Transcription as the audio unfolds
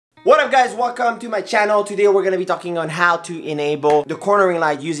up guys, welcome to my channel. Today we're going to be talking on how to enable the cornering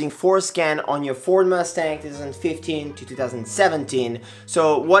light using Forscan on your Ford Mustang 2015 to 2017.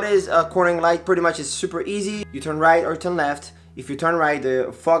 So what is a cornering light? Pretty much it's super easy. You turn right or turn left. If you turn right,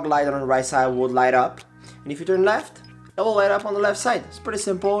 the fog light on the right side will light up. And if you turn left, it will light up on the left side. It's pretty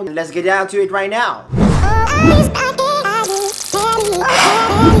simple. Let's get down to it right now.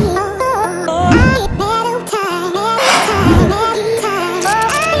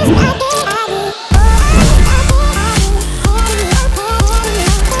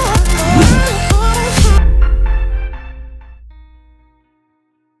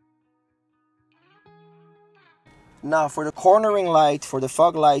 Now for the cornering light, for the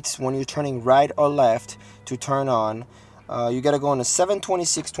fog lights, when you're turning right or left to turn on, you gotta go on the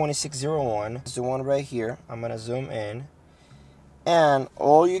 726-2601. It's the one right here. I'm gonna zoom in. And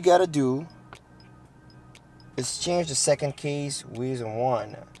all you gotta do is change the second case with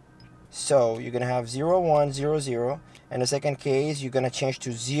 1. So you're gonna have 0100, and the second case you're gonna change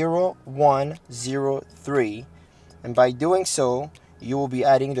to 0103. And by doing so, you will be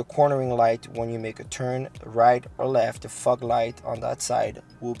adding the cornering light when you make a turn right or left. The fog light on that side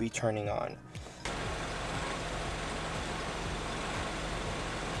will be turning on.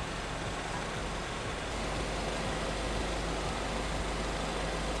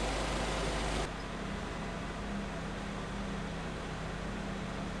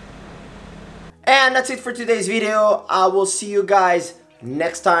 And that's it for today's video. I will see you guys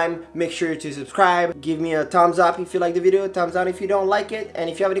next time. Make sure to subscribe, give me a thumbs up if you like the video, thumbs down if you don't like it, and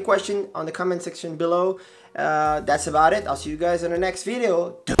if you have any question on the comment section below. That's about it. I'll see you guys in the next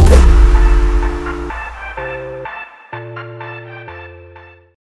video.